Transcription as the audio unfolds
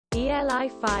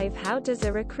ELI5 How does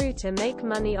a recruiter make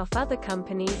money off other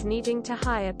companies needing to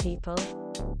hire people?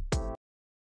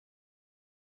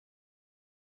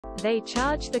 They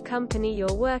charge the company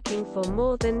you're working for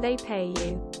more than they pay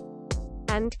you.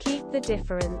 And keep the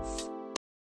difference.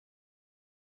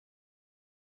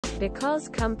 Because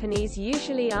companies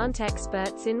usually aren't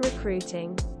experts in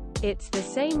recruiting. It's the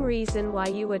same reason why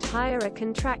you would hire a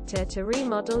contractor to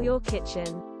remodel your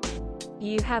kitchen.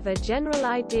 You have a general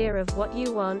idea of what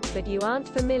you want, but you aren't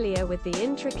familiar with the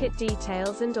intricate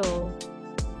details and all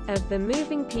of the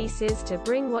moving pieces to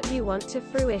bring what you want to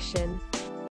fruition.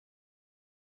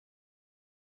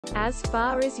 As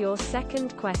far as your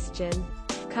second question,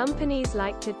 companies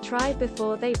like to try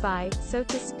before they buy, so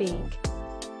to speak.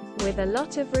 With a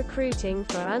lot of recruiting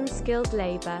for unskilled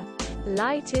labor,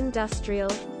 light industrial,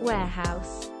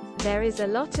 warehouse, there is a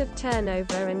lot of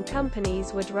turnover and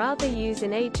companies would rather use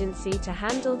an agency to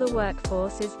handle the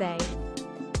workforce as they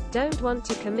don't want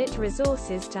to commit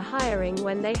resources to hiring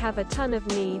when they have a ton of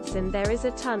needs and there is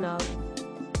a ton of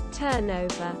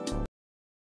turnover.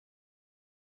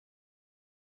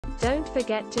 Don't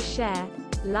forget to share,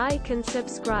 like and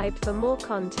subscribe for more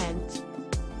content.